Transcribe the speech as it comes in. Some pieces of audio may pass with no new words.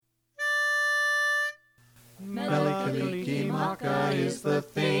Kalikimaka is the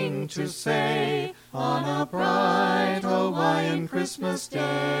thing to say on a bright Hawaiian Christmas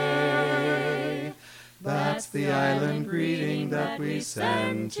day. That's the island greeting that we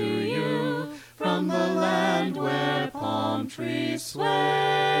send to you from the land where palm trees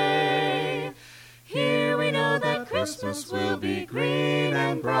sway. Here we know that Christmas will be green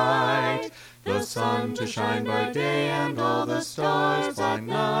and bright, the sun to shine by day and all the stars by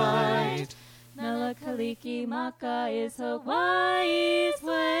night. Mele Kalikimaka is Hawaii's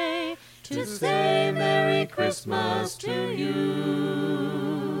way To say Merry Christmas to you.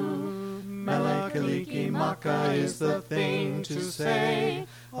 Mele Kalikimaka is the thing to say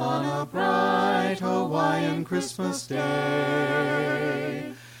on a bright Hawaiian Christmas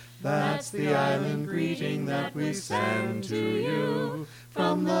day. That's the island greeting that we send to you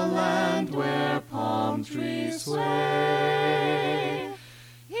from the land where palm trees sway.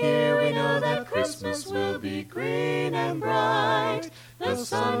 Here we know that Christmas will be green and bright, the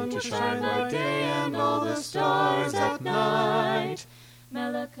sun to shine by day and all the stars at night.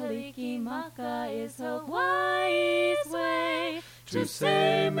 Mele Kalikimaka is Hawaii's way To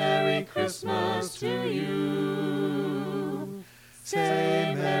say Merry Christmas to you.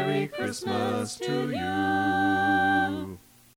 Say Merry Christmas to you.